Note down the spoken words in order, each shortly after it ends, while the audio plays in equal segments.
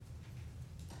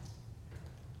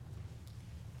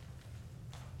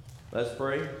Let's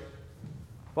pray.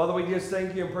 Father, we just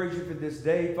thank you and praise you for this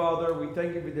day, Father. We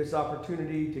thank you for this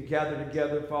opportunity to gather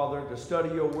together, Father, to study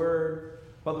your word.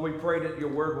 Father, we pray that your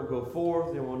word will go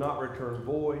forth and will not return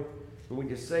void. And we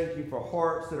just thank you for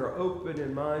hearts that are open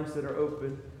and minds that are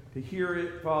open to hear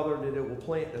it, Father, that it will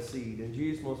plant a seed. In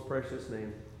Jesus' most precious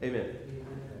name, amen.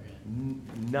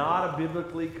 Not a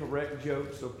biblically correct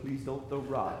joke, so please don't throw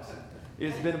rocks.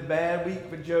 It's been a bad week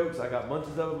for jokes. I got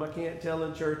bunches of them I can't tell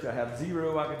in church. I have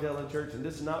zero I can tell in church, and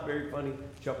this is not very funny,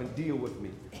 but y'all can deal with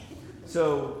me.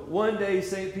 So one day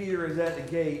St. Peter is at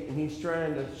the gate, and he's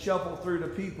trying to shuffle through the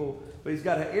people, but he's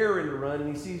got an errand to run,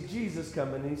 and he sees Jesus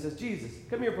coming, and he says, Jesus,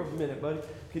 come here for a minute, buddy.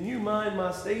 Can you mind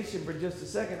my station for just a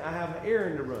second? I have an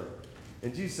errand to run.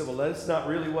 And Jesus said, well, that's not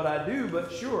really what I do,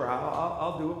 but sure,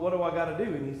 I'll do it. What do I got to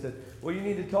do? And he said, well, you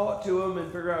need to talk to them and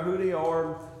figure out who they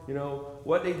are, you know,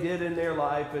 what they did in their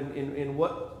life and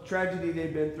what tragedy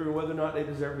they've been through and whether or not they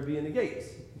deserve to be in the gates.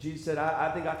 Jesus said, I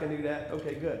think I can do that.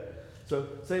 Okay, good. So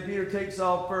St. Peter takes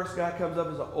off. First guy comes up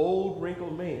as an old,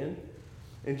 wrinkled man.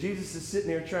 And Jesus is sitting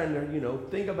there trying to,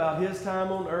 think about his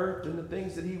time on earth and the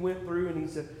things that he went through. And he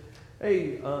said,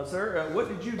 hey, sir, what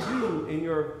did you do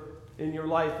in your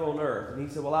life on earth? And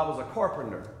he said, well, I was a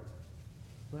carpenter.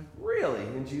 I'm like, really?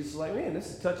 And Jesus was like, man,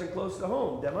 this is touching close to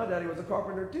home. My daddy was a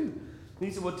carpenter too. And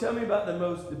he said, well, tell me about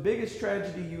the biggest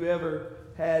tragedy you ever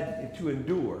had to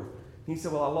endure. And he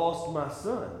said, well, I lost my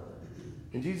son.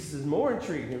 And Jesus is more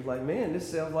intrigued. He was like, man,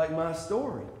 this sounds like my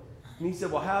story. And he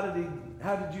said, well, how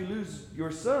did you lose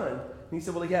your son? And he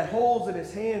said, well, he had holes in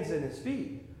his hands and his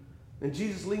feet. And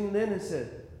Jesus leaned in and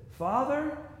said,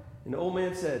 Father? And the old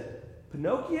man said,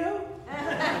 Pinocchio?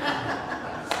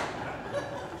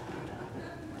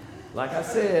 Like I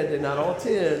said, they're not all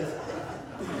 10s.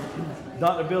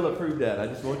 Dr. Bill approved that. I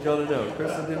just want y'all to know.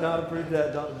 Kristen did not approve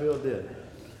that. Dr. Bill did.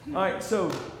 All right,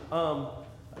 so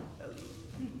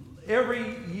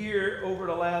every year over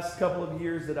the last couple of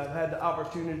years that I've had the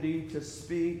opportunity to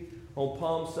speak on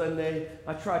Palm Sunday,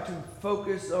 I try to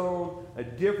focus on a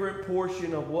different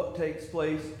portion of what takes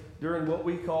place during what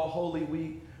we call Holy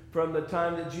Week, from the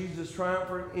time that Jesus'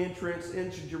 triumphant entrance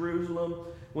into Jerusalem,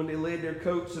 when they laid their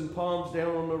coats and palms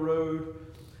down on the road,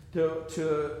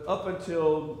 to up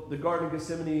until the Garden of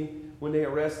Gethsemane, when they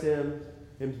arrest him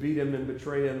and beat him and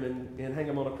betray him and hang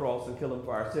him on a cross and kill him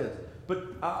for our sins. But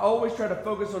I always try to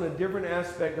focus on a different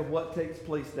aspect of what takes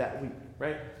place that week,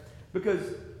 right? Because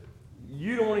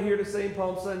you don't want to hear the same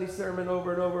Palm Sunday sermon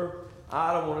over and over.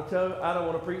 I don't want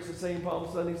to preach the same Palm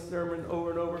Sunday sermon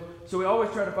over and over. So we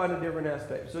always try to find a different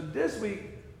aspect. So this week,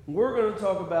 we're going to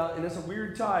talk about, and it's a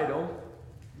weird title.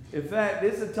 In fact,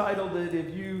 it's a title that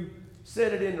if you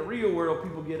said it in the real world,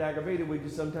 people get aggravated with you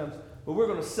sometimes. But we're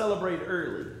going to celebrate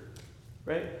early,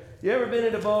 right? You ever been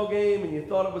at a ball game and you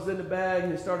thought it was in the bag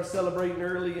and you started celebrating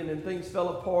early and then things fell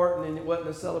apart and then it wasn't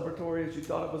as celebratory as you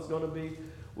thought it was going to be?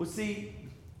 Well, see,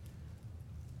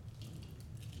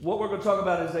 what we're going to talk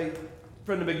about is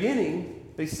from the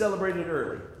beginning, they celebrated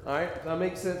early. All right? That'll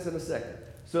make sense in a second.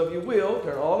 So if you will,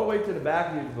 turn all the way to the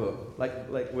back of your book,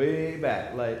 like way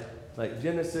back, like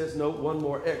Genesis, no, one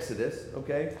more Exodus,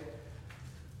 okay?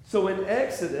 So in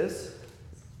Exodus,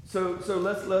 so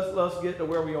let's get to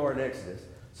where we are in Exodus.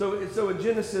 So in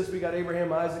Genesis, we got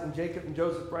Abraham, Isaac, and Jacob, and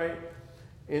Joseph, right?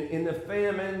 In the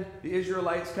famine, the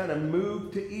Israelites kind of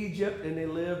moved to Egypt, and they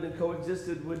lived and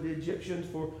coexisted with the Egyptians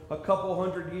for a couple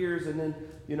hundred years, and then,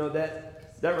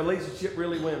 that relationship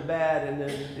really went bad, and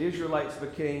then the Israelites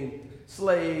became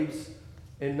slaves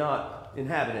and not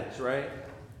inhabitants, right?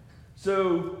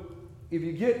 So if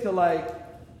you get to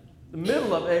the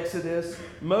middle of Exodus,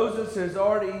 Moses has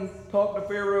already talked to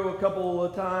Pharaoh a couple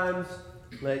of times,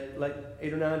 like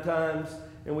 8 or 9 times,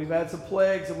 and we've had some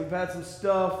plagues and we've had some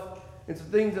stuff and some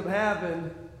things have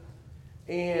happened,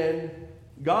 and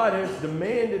God has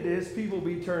demanded his people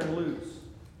be turned loose.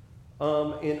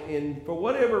 And for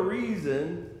whatever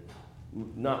reason,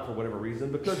 not for whatever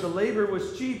reason, because the labor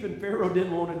was cheap and Pharaoh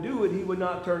didn't want to do it, he would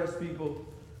not turn his people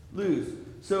loose.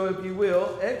 So if you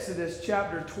will, Exodus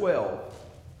chapter 12.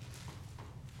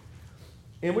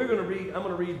 And I'm going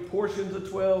to read portions of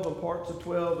 12 and parts of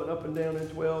 12 and up and down in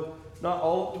 12. Not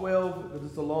all of 12, because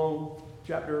it's a long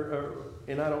chapter,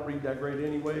 and I don't read that great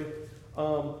anyway.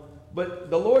 But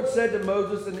the Lord said to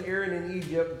Moses and Aaron in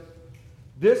Egypt,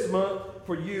 this month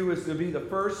for you is to be the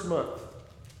first month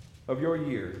of your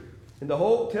year. And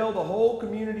tell the whole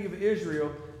community of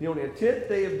Israel, on the 10th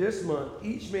day of this month,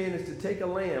 each man is to take a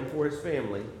lamb for his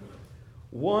family,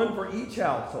 one for each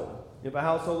household. If a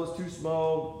household is too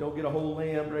small, don't get a whole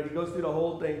lamb, right? He goes through the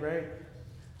whole thing, right?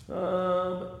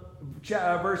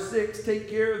 Verse 6, take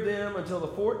care of them until the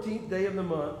 14th day of the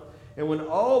month, And when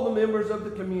all the members of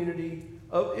the community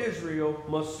of Israel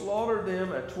must slaughter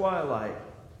them at twilight.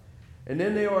 And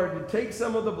then they are to take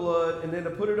some of the blood and then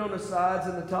to put it on the sides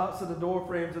and the tops of the door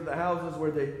frames of the houses where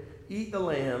they eat the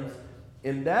lambs.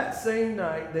 And that same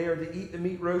night they are to eat the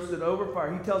meat roasted over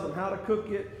fire. He tells them how to cook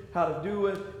it, how to do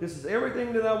it. This is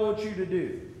everything that I want you to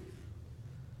do.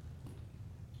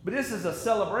 But this is a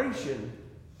celebration.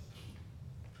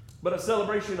 But a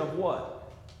celebration of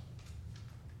what?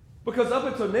 Because up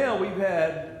until now we've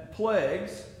had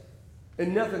plagues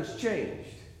and nothing's changed.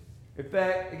 In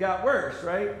fact, it got worse,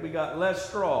 right? We got less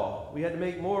straw. We had to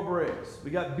make more bricks.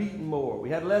 We got beaten more. We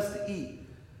had less to eat.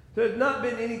 So there's not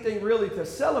been anything really to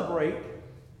celebrate.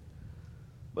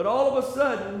 But all of a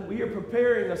sudden, we are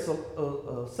preparing a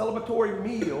celebratory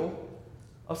meal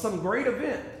of some great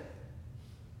event.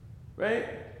 Right?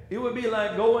 It would be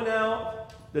like going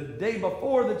out the day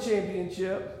before the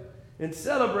championship and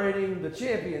celebrating the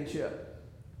championship.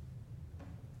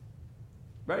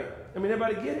 Right? I mean,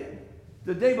 everybody get it?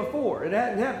 The day before. It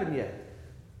hadn't happened yet.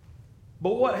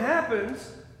 But what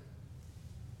happens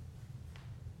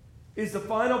is the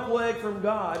final plague from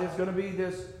God is going to be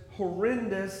this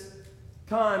horrendous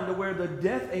time to where the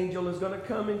death angel is going to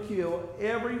come and kill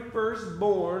every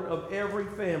firstborn of every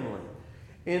family.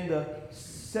 In the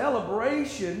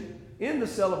celebration,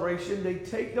 they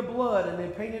take the blood and they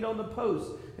paint it on the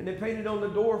post and they paint it on the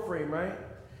door frame, right?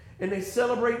 And they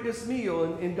celebrate this meal,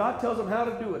 and God tells them how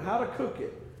to do it, how to cook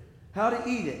it, how to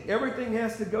eat it. Everything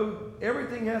has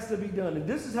to be done. And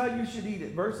this is how you should eat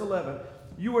it. Verse 11.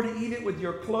 You are to eat it with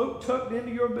your cloak tucked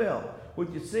into your belt,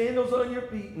 with your sandals on your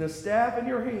feet and a staff in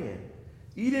your hand.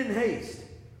 Eat in haste.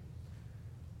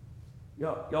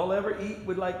 Y'all ever eat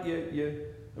with like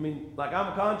like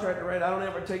I'm a contractor, right? I don't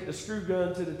ever take the screw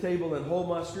gun to the table and hold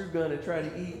my screw gun and try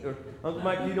to eat. Or Uncle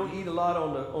Mike, you don't eat a lot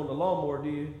on the lawnmower, do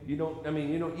you? You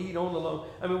don't eat on the lawn.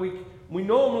 I mean, we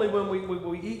normally when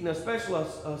we eat in a special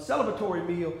celebratory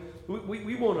meal,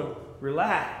 we want to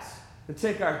relax and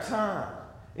take our time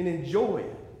and enjoy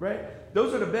it, right?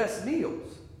 Those are the best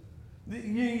meals.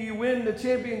 You win the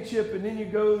championship and then you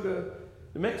go to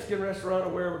the Mexican restaurant or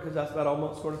wherever, because that's about all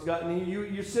Moncks Corner's got. And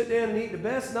you sit down and eat the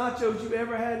best nachos you've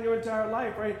ever had in your entire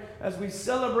life, right? As we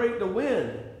celebrate the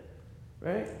win,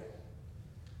 right?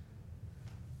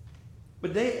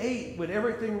 But they ate with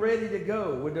everything ready to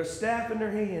go, with their staff in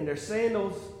their hand, their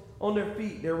sandals on their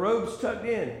feet, their robes tucked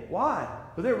in. Why?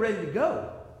 Because they're ready to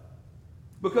go.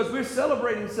 Because we're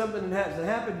celebrating something that hasn't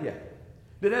happened yet.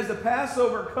 That as the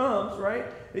Passover comes, right?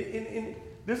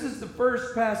 This is the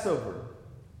first Passover.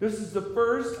 This is the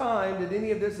first time that any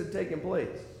of this had taken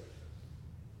place.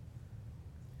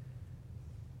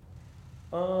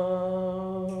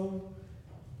 All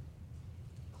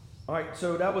right,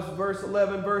 so that was verse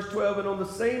 11. Verse 12, and on the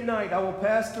same night I will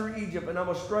pass through Egypt, and I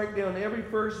will strike down every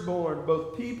firstborn,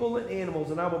 both people and animals,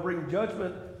 and I will bring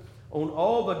judgment on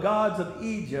all the gods of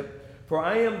Egypt, for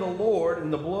I am the Lord,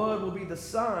 and the blood will be the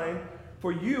sign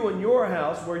for you and your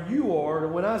house where you are,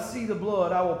 and when I see the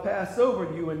blood, I will pass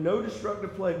over you, and no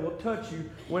destructive plague will touch you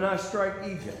when I strike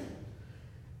Egypt.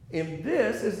 And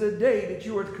this is the day that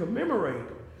you are to commemorate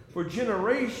for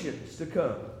generations to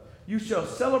come. You shall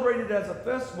celebrate it as a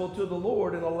festival to the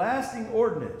Lord and a lasting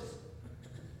ordinance.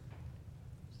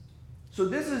 So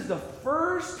this is the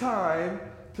first time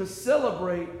to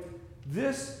celebrate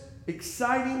this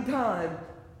exciting time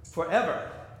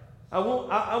forever. I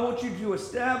want you to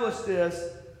establish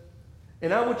this,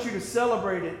 and I want you to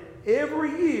celebrate it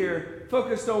every year,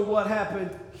 focused on what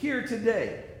happened here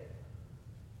today.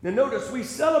 Now notice, we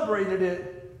celebrated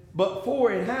it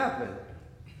before it happened.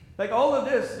 Like all of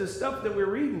this, the stuff that we're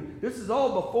reading, this is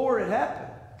all before it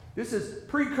happened. This is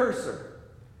precursor.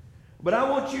 But I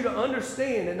want you to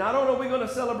understand, and not only are we going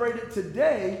to celebrate it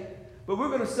today, but we're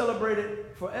going to celebrate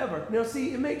it forever. Now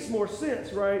see, it makes more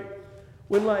sense, right?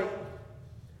 When like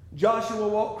Joshua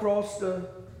walked across the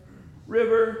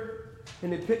river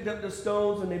and they picked up the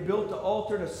stones and they built the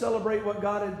altar to celebrate what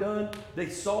God had done. They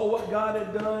saw what God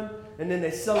had done, and then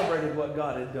they celebrated what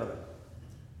God had done.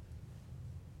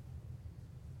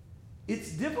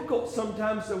 It's difficult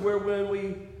sometimes to where when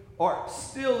we are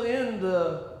still in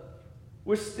the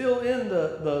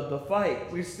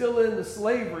fight, we're still in the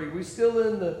slavery, we're still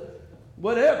in the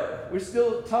whatever, we're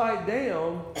still tied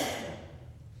down,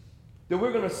 that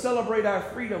we're going to celebrate our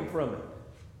freedom from it.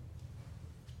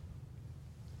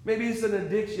 Maybe it's an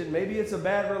addiction. Maybe it's a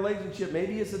bad relationship.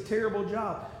 Maybe it's a terrible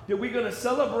job. That we're going to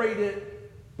celebrate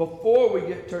it before we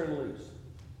get turned loose.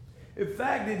 In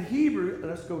fact, in Hebrew,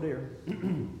 let's go there.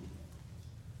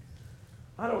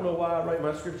 I don't know why I write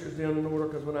my scriptures down in order,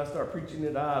 because when I start preaching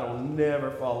it, I don't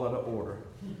never follow the order.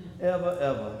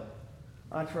 Ever.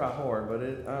 I try hard, but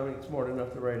I ain't smart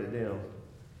enough to write it down.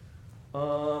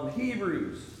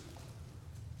 Hebrews.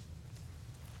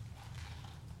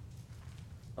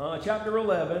 Chapter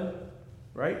 11,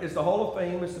 right? It's the Hall of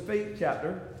Fame. It's the faith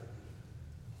chapter.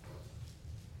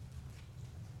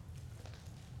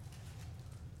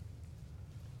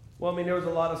 Well, I mean, there was a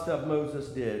lot of stuff Moses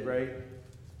did, right?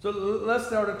 So let's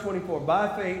start at 24.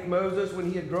 By faith, Moses, when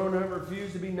he had grown up,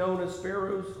 refused to be known as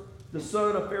the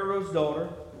son of Pharaoh's daughter.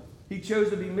 He chose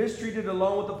to be mistreated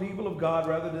along with the people of God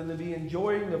rather than to be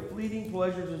enjoying the fleeting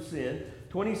pleasures of sin.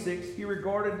 26, he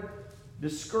regarded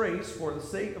disgrace for the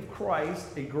sake of Christ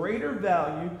a greater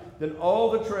value than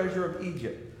all the treasure of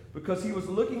Egypt, because he was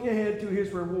looking ahead to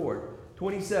his reward.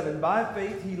 27, by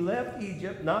faith he left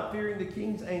Egypt, not fearing the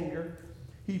king's anger.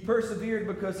 He persevered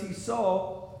because he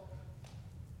saw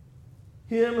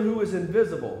him who is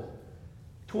invisible.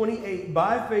 28,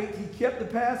 by faith he kept the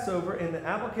Passover and the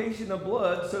application of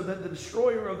blood so that the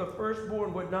destroyer of the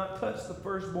firstborn would not touch the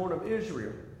firstborn of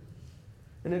Israel.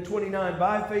 And then 29,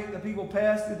 by faith the people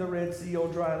passed through the Red Sea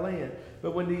on dry land.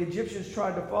 But when the Egyptians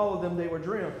tried to follow them, they were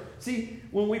drowned. See,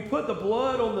 when we put the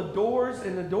blood on the doors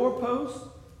and the doorposts,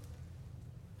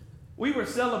 we were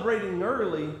celebrating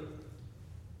early,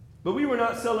 but we were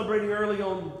not celebrating early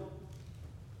on,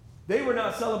 they were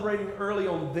not celebrating early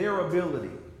on their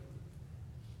ability.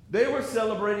 They were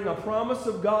celebrating a promise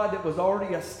of God that was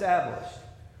already established,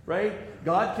 right?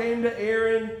 God came to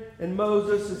Aaron and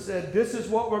Moses and said, this is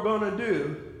what we're going to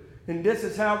do, and this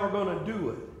is how we're going to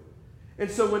do it.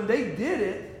 And so when they did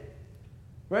it,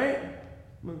 right,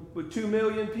 with 2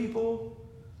 million people,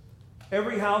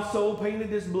 every household painted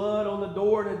this blood on the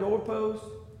door and the doorpost.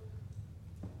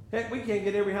 Heck, we can't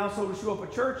get every household to show up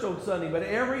at church on Sunday, but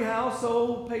every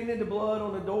household painted the blood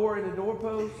on the door and the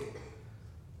doorpost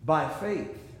by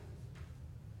faith.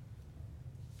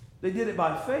 They did it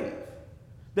by faith.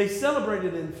 They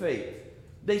celebrated in faith.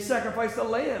 They sacrificed a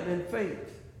lamb in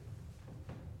faith.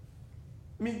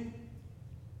 I mean,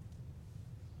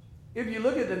 if you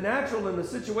look at the natural and the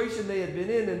situation they had been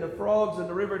in, and the frogs in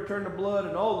the river turned to blood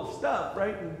and all the stuff,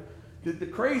 right? And the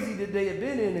crazy that they had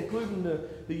been in, including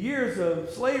the years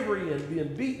of slavery and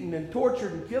being beaten and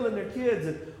tortured and killing their kids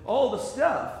and all the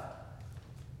stuff,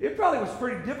 it probably was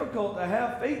pretty difficult to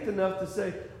have faith enough to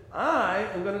say, I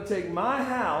am going to take my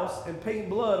house and paint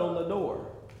blood on the door.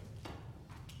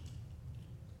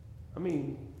 I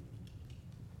mean,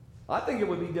 I think it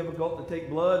would be difficult to take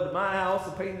blood to my house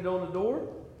and paint it on the door.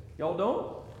 Y'all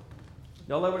don't?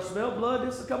 Y'all ever smell blood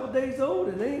that's a couple days old?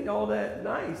 It ain't all that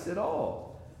nice at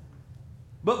all.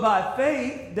 But by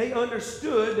faith, they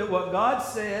understood that what God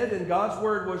said and God's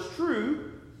word was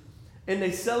true, and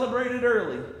they celebrated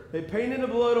early. They painted the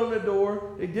blood on the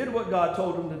door. They did what God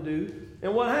told them to do.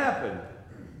 And what happened?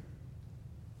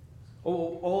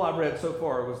 All I read so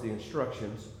far was the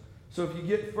instructions. So if you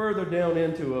get further down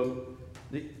into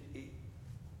them,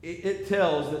 it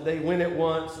tells that they went at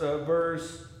once,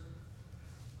 verse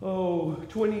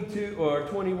 22 or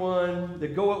 21, they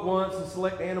go at once and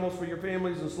select animals for your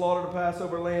families and slaughter the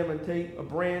Passover lamb and take a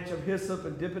branch of hyssop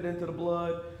and dip it into the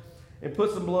blood and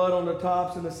put some blood on the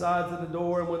tops and the sides of the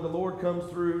door. And when the Lord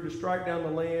comes through to strike down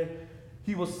the land,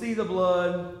 he will see the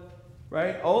blood,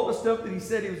 right? All the stuff that he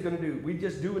said he was going to do. We're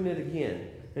just doing it again.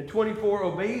 And 24,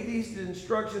 obey these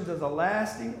instructions as a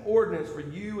lasting ordinance for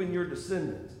you and your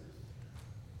descendants.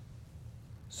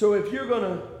 So if you're going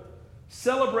to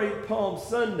celebrate Palm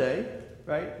Sunday,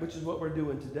 right, which is what we're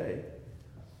doing today,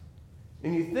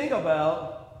 and you think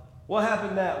about what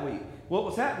happened that week, what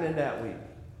was happening that week,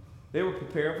 they were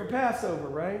preparing for Passover,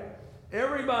 right?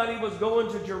 Everybody was going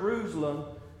to Jerusalem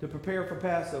to prepare for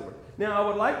Passover. Now, I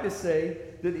would like to say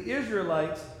that the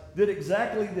Israelites did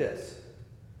exactly this.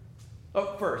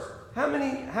 First, how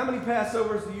many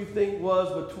Passovers do you think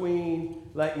was between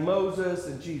like Moses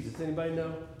and Jesus? Anybody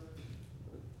know?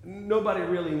 Nobody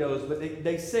really knows, but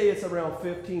they say it's around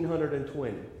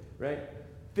 1,520, right?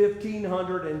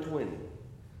 1,520.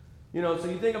 You know, so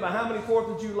you think about how many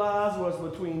 4th of Julys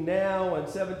was between now and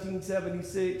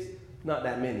 1776. Not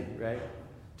that many, right?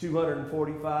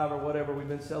 245 or whatever we've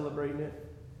been celebrating it.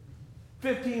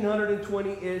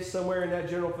 1,520-ish, somewhere in that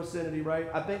general vicinity, right?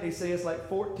 I think they say it's like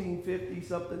 1,450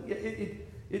 something.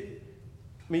 I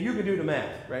mean, you can do the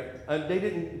math, right? They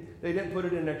didn't put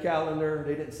it in their calendar.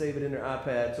 They didn't save it in their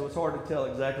iPad, so it's hard to tell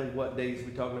exactly what days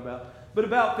we're talking about. But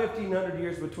about 1,500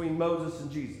 years between Moses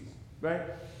and Jesus, right?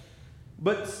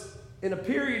 But in a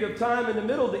period of time in the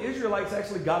middle, the Israelites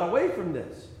actually got away from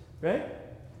this, right?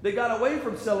 They got away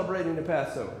from celebrating the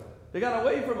Passover. They got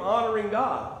away from honoring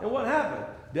God. And what happened?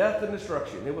 Death and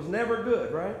destruction. It was never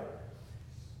good, right?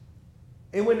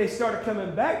 And when they started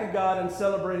coming back to God and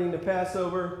celebrating the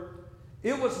Passover,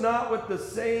 it was not with the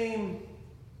same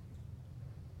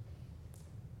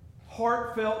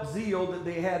heartfelt zeal that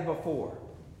they had before,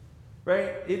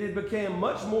 right? It had become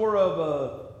much more of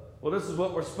a, well, this is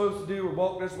what we're supposed to do. We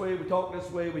walk this way, we talk this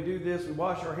way, we do this, we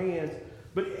wash our hands.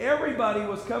 But everybody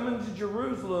was coming to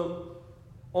Jerusalem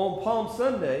on Palm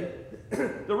Sunday.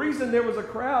 The reason there was a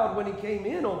crowd when he came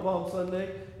in on Palm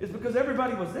Sunday is because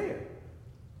everybody was there.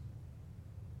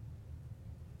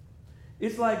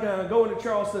 It's like going to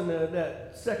Charleston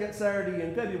that second Saturday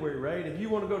in February, right? If you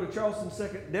want to go to Charleston,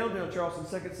 downtown Charleston,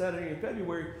 second Saturday in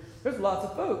February, there's lots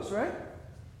of folks, right?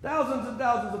 Thousands and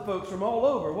thousands of folks from all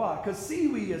over. Why? Because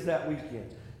Seaweed is that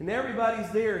weekend. And everybody's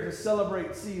there to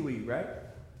celebrate Seaweed, right?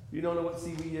 You don't know what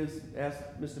Seaweed is? Ask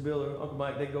Mr. Bill or Uncle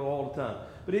Mike. They go all the time.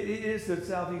 But it is the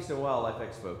Southeastern Wildlife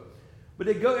Expo. But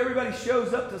they go. Everybody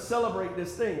shows up to celebrate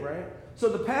this thing, right? So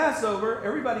the Passover,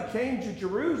 everybody came to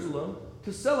Jerusalem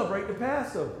to celebrate the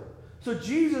Passover. So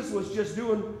Jesus was just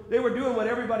they were doing what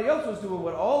everybody else was doing,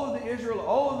 what all of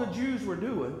the Jews were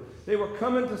doing. They were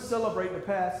coming to celebrate the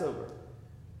Passover.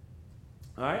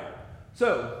 All right?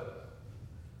 So,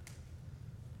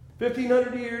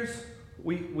 1,500 years,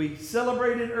 we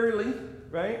celebrated early,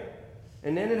 right?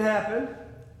 And then it happened,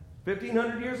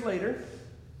 1,500 years later.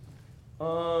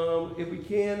 If we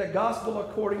can, the gospel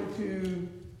according to,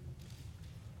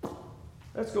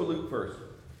 let's go Luke first.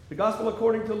 The gospel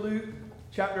according to Luke,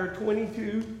 chapter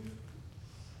 22.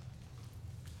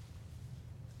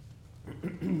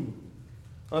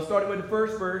 Starting with the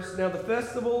first verse. Now the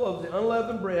festival of the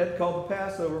unleavened bread, called the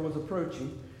Passover, was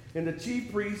approaching, and the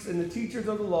chief priests and the teachers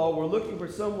of the law were looking for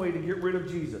some way to get rid of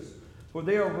Jesus, for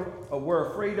they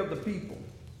were afraid of the people.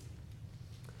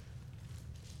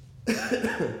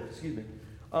 Excuse me.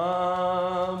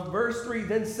 Verse 3,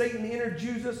 then Satan entered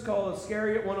Judas, called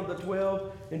Iscariot, one of the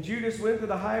 12, and Judas went to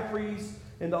the high priest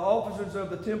and the officers of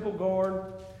the temple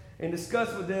guard and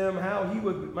discussed with them how he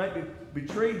might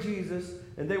betray Jesus,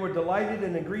 and they were delighted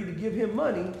and agreed to give him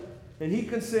money, and he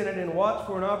consented and watched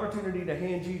for an opportunity to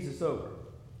hand Jesus over.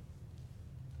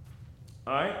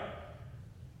 All right.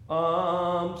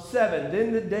 7,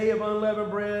 then the day of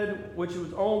unleavened bread, which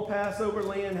was on Passover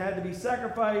land, had to be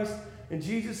sacrificed. And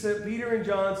Jesus sent Peter and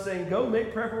John, saying, go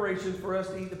make preparations for us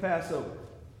to eat the Passover.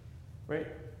 Right?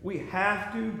 We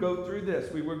have to go through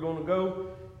this. We were going to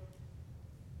go.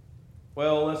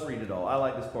 Well, let's read it all. I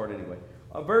like this part anyway.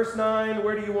 Verse 9,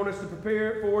 where do you want us to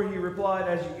prepare it for? He replied,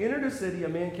 as you enter the city, a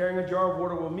man carrying a jar of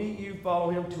water will meet you.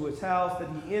 Follow him to his house that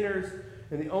he enters.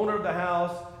 And the owner of the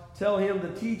house, tell him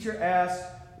the teacher asks,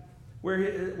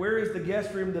 where is the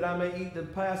guest room that I may eat the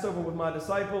Passover with my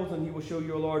disciples? And he will show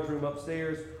you a large room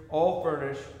upstairs, all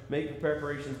furnished. Make the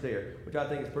preparations there, which I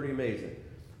think is pretty amazing.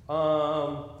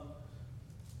 Flip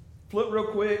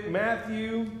real quick.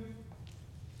 Matthew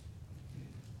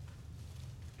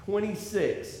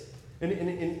 26.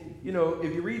 And you know,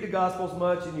 if you read the Gospels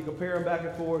much and you compare them back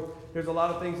and forth, there's a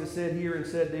lot of things that said here and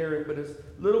said there, but it's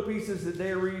little pieces that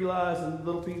they realize and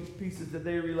little pieces that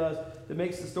they realize that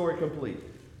makes the story complete.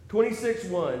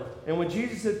 26:1. And when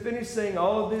Jesus had finished saying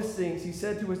all of these things, he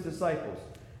said to his disciples,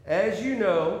 as you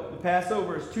know, the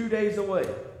Passover is 2 days away,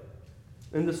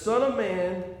 and the Son of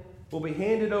Man will be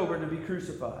handed over to be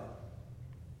crucified.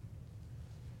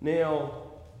 Now,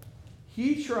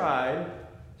 he tried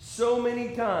so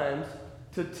many times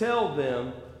to tell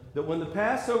them that when the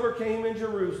Passover came in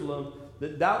Jerusalem,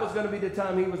 that was going to be the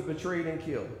time he was betrayed and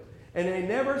killed. And they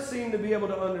never seemed to be able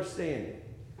to understand it.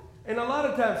 And a lot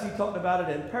of times he talked about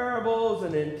it in parables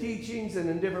and in teachings and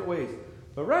in different ways.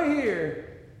 But right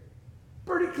here,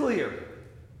 pretty clear.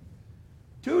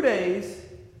 2 days,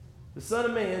 the Son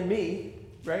of Man, me,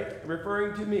 right,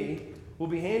 referring to me, will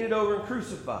be handed over and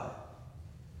crucified.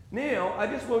 Now, I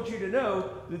just want you to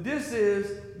know that this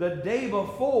is the day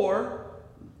before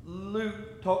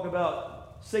Luke talked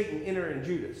about Satan entering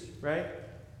Judas, right?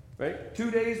 Right?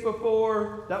 2 days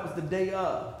before, that was the day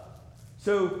of.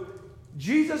 So,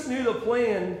 Jesus knew the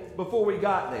plan before we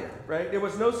got there, right? There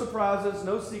was no surprises,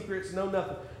 no secrets, no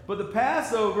nothing. But the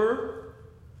Passover,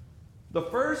 the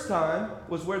first time,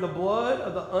 was where the blood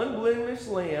of the unblemished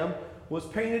lamb was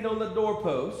painted on the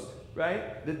doorpost,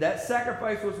 right? That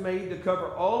sacrifice was made to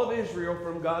cover all of Israel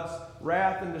from God's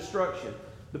wrath and destruction.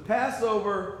 The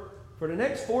Passover, for the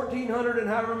next 1,400 and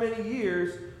however many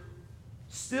years,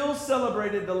 still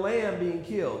celebrated the lamb being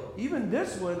killed. Even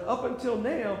this one, up until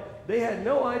now, they had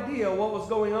no idea what was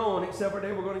going on, except for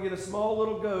they were going to get a small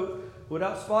little goat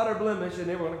without spot or blemish, and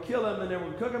they were going to kill him, and they were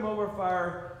going to cook him over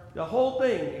fire. The whole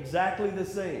thing exactly the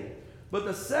same. But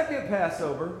the second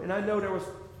Passover, and I know there was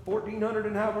 1,400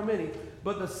 and however many,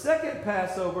 but the second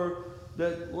Passover,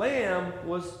 the lamb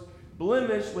was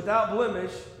without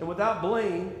blemish, and without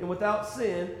blame, and without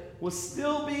sin, was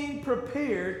still being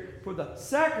prepared for the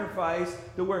sacrifice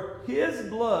to where his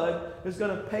blood is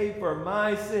going to pay for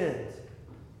my sins.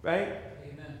 Right?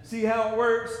 Amen. See how it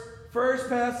works? First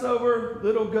Passover,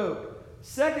 little goat.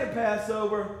 Second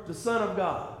Passover, the Son of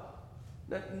God.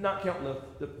 Not counting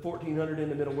the 1400 in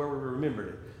the middle where we remembered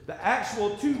it. The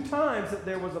actual 2 times that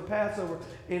there was a Passover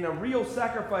and a real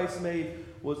sacrifice made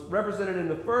was represented in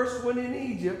the first one in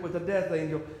Egypt with the death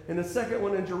angel and the second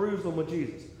one in Jerusalem with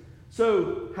Jesus.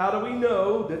 So how do we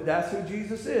know that that's who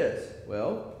Jesus is?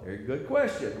 Well, very good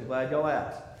question. I'm glad y'all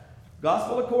asked.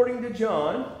 Gospel according to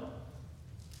John.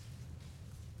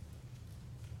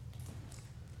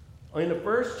 In the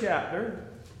first chapter,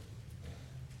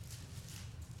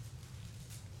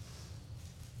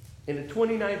 in the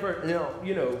 29th verse, now,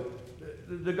 you know,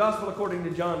 the Gospel according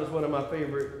to John is one of my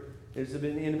favorite. It's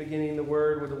in the beginning the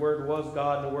Word, where the Word was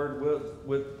God, and the Word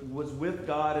was with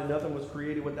God, and nothing was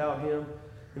created without Him.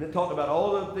 And it talked about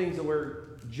all the things that where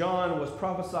John was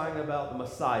prophesying about the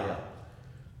Messiah.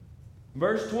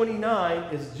 Verse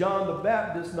 29 is John the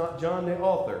Baptist, not John the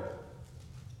author.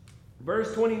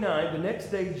 Verse 29, the next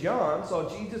day John saw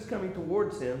Jesus coming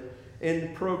towards him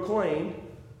and proclaimed,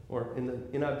 or in the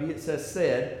NIV it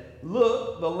said,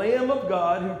 "Look, the Lamb of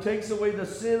God who takes away the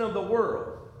sin of the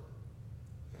world."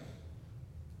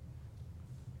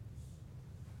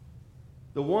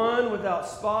 The one without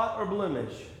spot or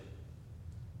blemish.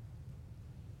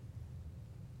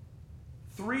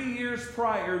 3 years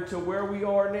prior to where we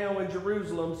are now in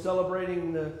Jerusalem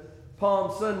celebrating the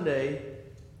Palm Sunday,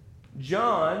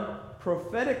 John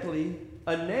prophetically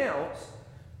announced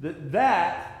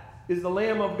that is the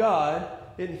Lamb of God,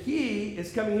 and he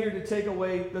is coming here to take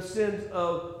away the sins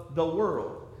of the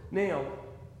world. Now,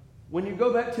 when you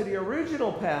go back to the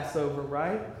original Passover,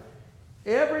 right?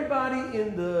 Everybody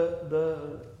in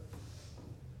the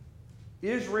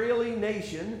Israeli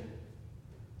nation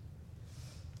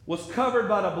was covered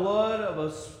by the blood of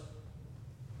a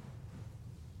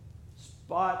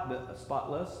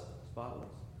spotless,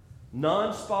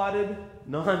 non-spotted,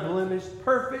 non-blemished,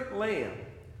 perfect lamb.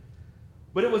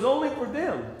 But it was only for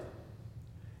them.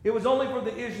 It was only for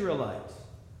the Israelites.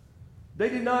 They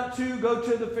did not go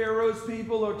to the Pharaoh's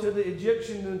people or to the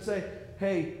Egyptians and say,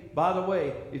 hey, by the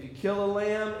way, if you kill a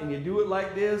lamb and you do it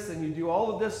like this and you do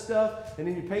all of this stuff and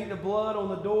then you paint the blood on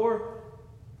the door,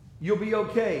 you'll be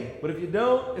okay. But if you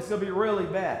don't, it's going to be really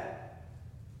bad.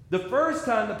 The first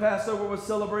time the Passover was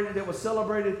celebrated, it was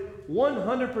celebrated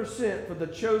 100% for the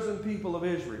chosen people of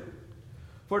Israel.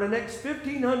 For the next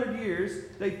 1,500 years,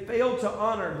 they failed to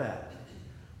honor that.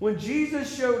 When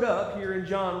Jesus showed up here in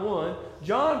John 1,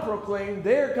 John proclaimed,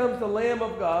 "There comes the Lamb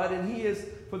of God, and he is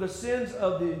for the sins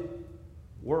of the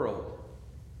world."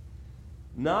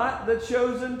 Not the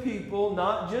chosen people,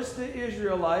 not just the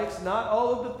Israelites, not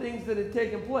all of the things that had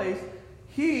taken place.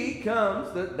 He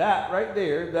comes, that right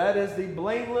there, that is the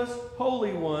blameless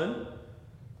Holy One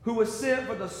who was sent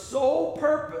for the sole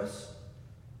purpose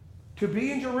to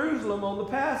be in Jerusalem on the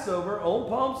Passover, on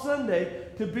Palm Sunday,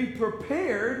 to be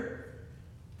prepared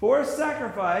for a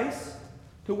sacrifice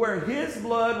to where his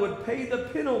blood would pay the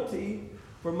penalty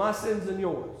for my sins and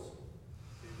yours.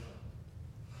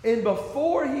 And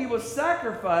before he was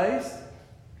sacrificed,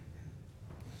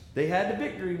 they had the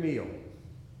victory meal.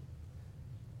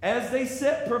 As they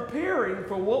sat preparing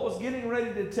for what was getting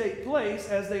ready to take place,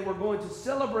 as they were going to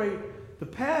celebrate the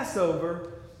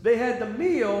Passover, they had the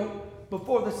meal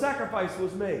before the sacrifice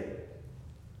was made.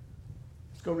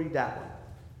 Let's go read that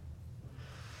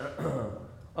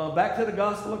one. Back to the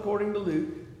Gospel according to Luke.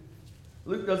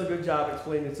 Luke does a good job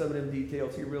explaining some of them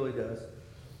details. He really does.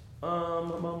 I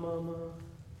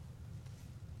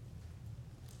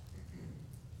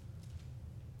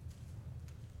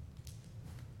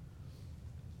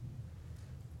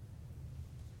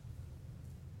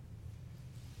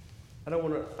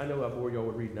know I bore y'all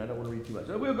with reading. I don't want to read too much.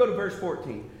 So we'll go to verse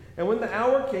 14. And when the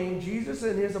hour came, Jesus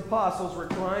and his apostles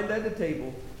reclined at the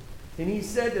table, and he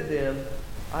said to them,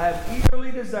 "I have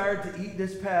eagerly desired to eat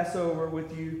this Passover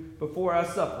with you before I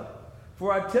suffer.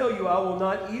 For I tell you, I will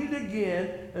not eat it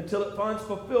again until it finds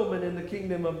fulfillment in the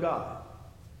kingdom of God."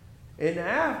 And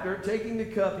after taking the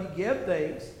cup, he gave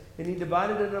thanks, and he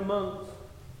divided it among,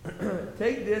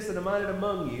 "Take this and divide it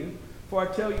among you, for I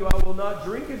tell you, I will not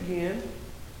drink again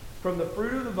from the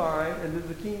fruit of the vine until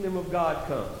the kingdom of God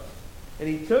comes." And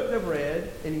he took the bread,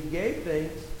 and he gave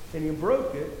thanks, and he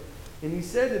broke it, and he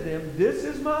said to them, "This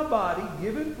is my body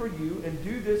given for you, and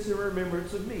do this in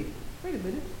remembrance of me." Wait a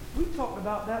minute. We talked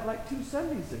about that like 2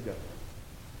 Sundays ago.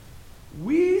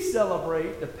 We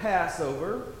celebrate the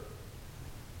Passover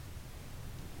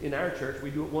in our church,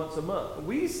 we do it once a month.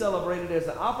 We celebrate it as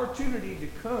an opportunity to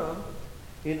come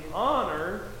and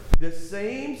honor the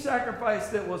same sacrifice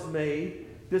that was made.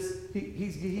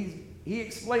 He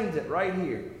explains it right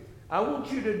here. I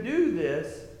want you to do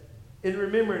this in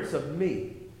remembrance of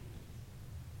me.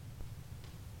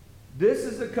 This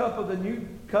is the cup of the new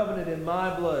covenant in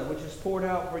my blood, which is poured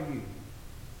out for you.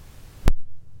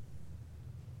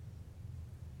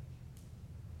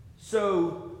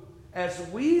 So, as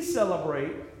we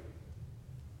celebrate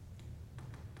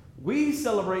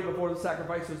before the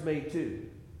sacrifice was made too.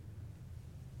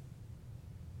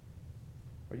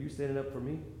 Are you standing up for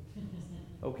me?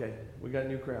 Okay, we got a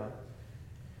new crowd.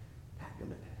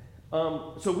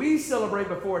 So we celebrate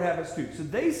before it happens too. So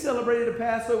they celebrated a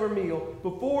Passover meal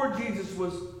before Jesus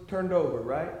was turned over,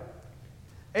 right?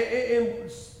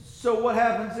 And so what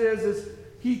happens is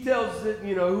he tells that,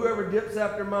 whoever dips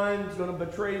after mine is going to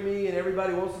betray me, and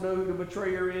everybody wants to know who the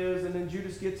betrayer is. And then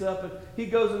Judas gets up and he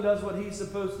goes and does what he's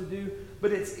supposed to do.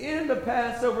 But it's in the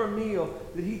Passover meal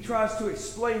that he tries to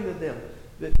explain to them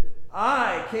that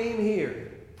I came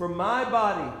here for my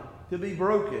body to be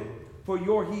broken for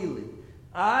your healing.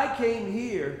 I came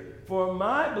here for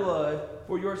my blood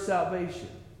for your salvation.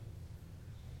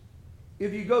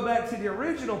 If you go back to the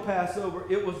original Passover,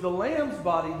 it was the lamb's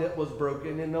body that was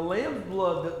broken, and the lamb's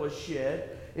blood that was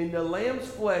shed, and the lamb's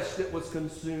flesh that was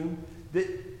consumed, that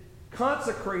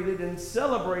consecrated and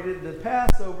celebrated the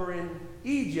Passover in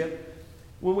Egypt.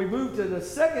 When we moved to the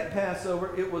second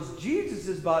Passover, it was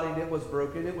Jesus' body that was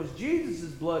broken. It was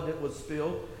Jesus' blood that was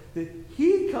spilled, that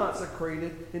he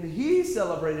consecrated, and he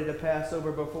celebrated a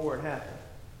Passover before it happened.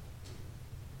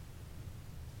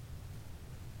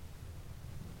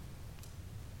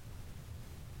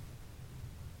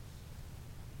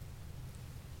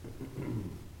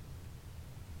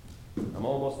 I'm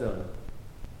almost done.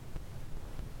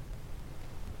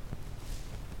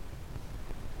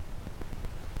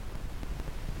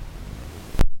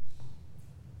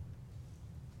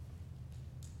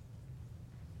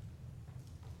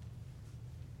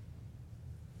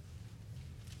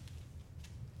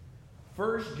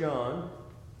 First John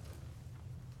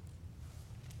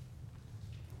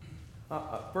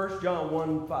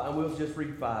 1:5, and we'll just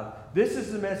read 5. This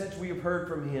is the message we have heard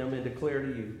from him and declare to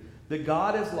you, that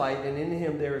God is light, and in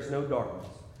him there is no darkness.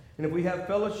 And if we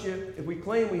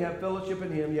claim we have fellowship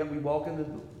in him, yet we walk in the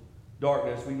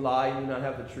darkness, we lie and do not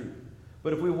have the truth.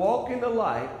 But if we walk in the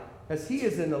light, as he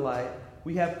is in the light,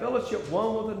 we have fellowship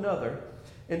one with another,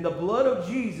 and the blood of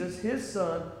Jesus, his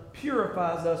Son,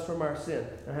 purifies us from our sin.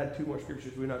 I had 2 more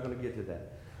scriptures. We're not going to get to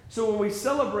that. So when we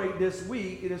celebrate this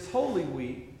week, it is Holy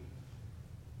Week.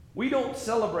 We don't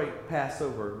celebrate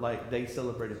Passover like they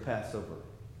celebrated Passover.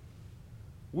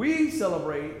 We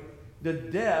celebrate the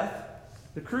death,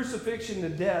 the crucifixion, the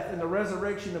death, and the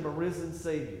resurrection of a risen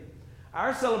Savior.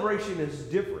 Our celebration is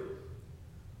different.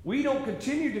 We don't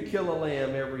continue to kill a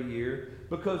lamb every year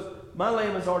because my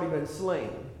lamb has already been slain.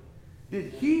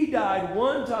 He died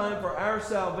one time for our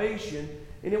salvation,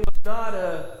 and it was not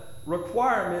a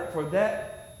requirement for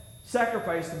that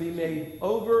sacrifice to be made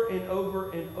over and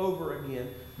over and over again.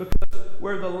 Because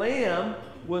where the lamb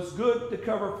was good to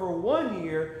cover for 1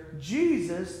 year,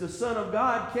 Jesus, the Son of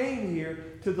God, came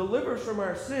here to deliver us from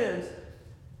our sins,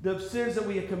 the sins that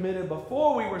we had committed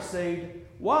before we were saved,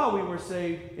 while we were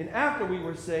saved, and after we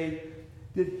were saved,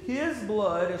 that his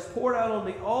blood is poured out on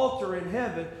the altar in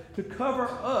heaven to cover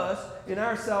us in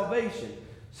our salvation.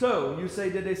 So, you say,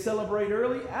 did they celebrate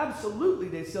early? Absolutely,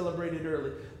 they celebrated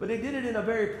early. But they did it in a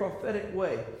very prophetic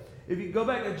way. If you go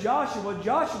back to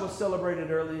Joshua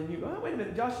celebrated early, and wait a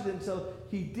minute, Joshua didn't celebrate.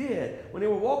 He did. When they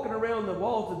were walking around the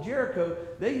walls of Jericho,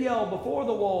 they yelled before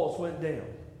the walls went down.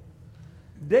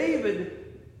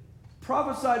 David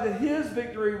prophesied that his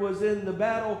victory was in the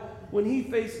battle when he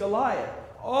faced Goliath.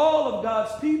 All of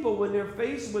God's people, when they're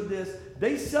faced with this,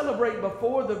 they celebrate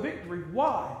before the victory.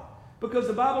 Why? Because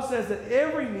the Bible says that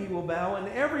every knee will bow and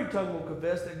every tongue will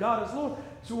confess that God is Lord.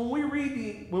 So when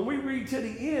we read to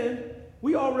the end,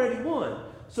 we already won.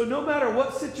 So no matter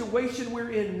what situation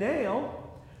we're in now,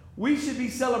 we should be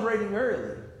celebrating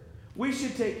early. We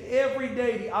should take every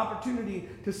day the opportunity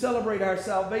to celebrate our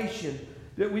salvation,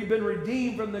 that we've been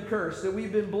redeemed from the curse, that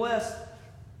we've been blessed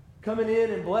coming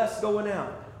in and blessed going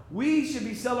out. We should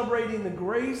be celebrating the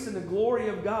grace and the glory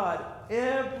of God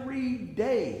every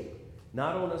day.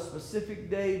 Not on a specific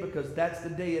day because that's the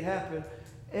day it happened.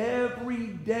 Every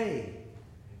day.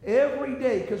 Every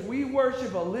day. Because we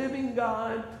worship a living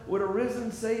God with a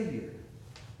risen Savior.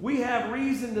 We have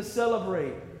reason to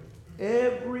celebrate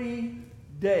every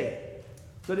day.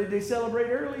 So did they celebrate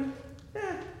early?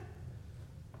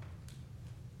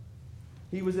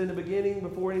 He was in the beginning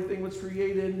before anything was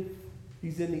created.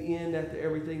 He's in the end after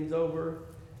everything's over.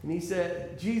 And he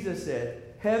said, Jesus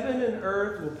said, heaven and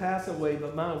earth will pass away,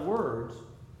 but my words,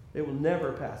 they will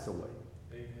never pass away.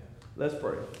 Amen. Let's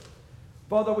pray.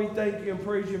 Father, we thank you and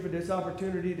praise you for this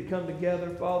opportunity to come together,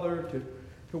 Father,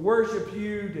 to worship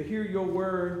you, to hear your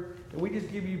word. And we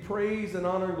just give you praise and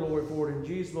honor and glory for it in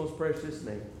Jesus' most precious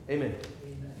name. Amen.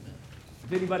 Amen.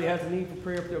 If anybody has a need for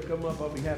prayer, if they'll come up, I'll be happy.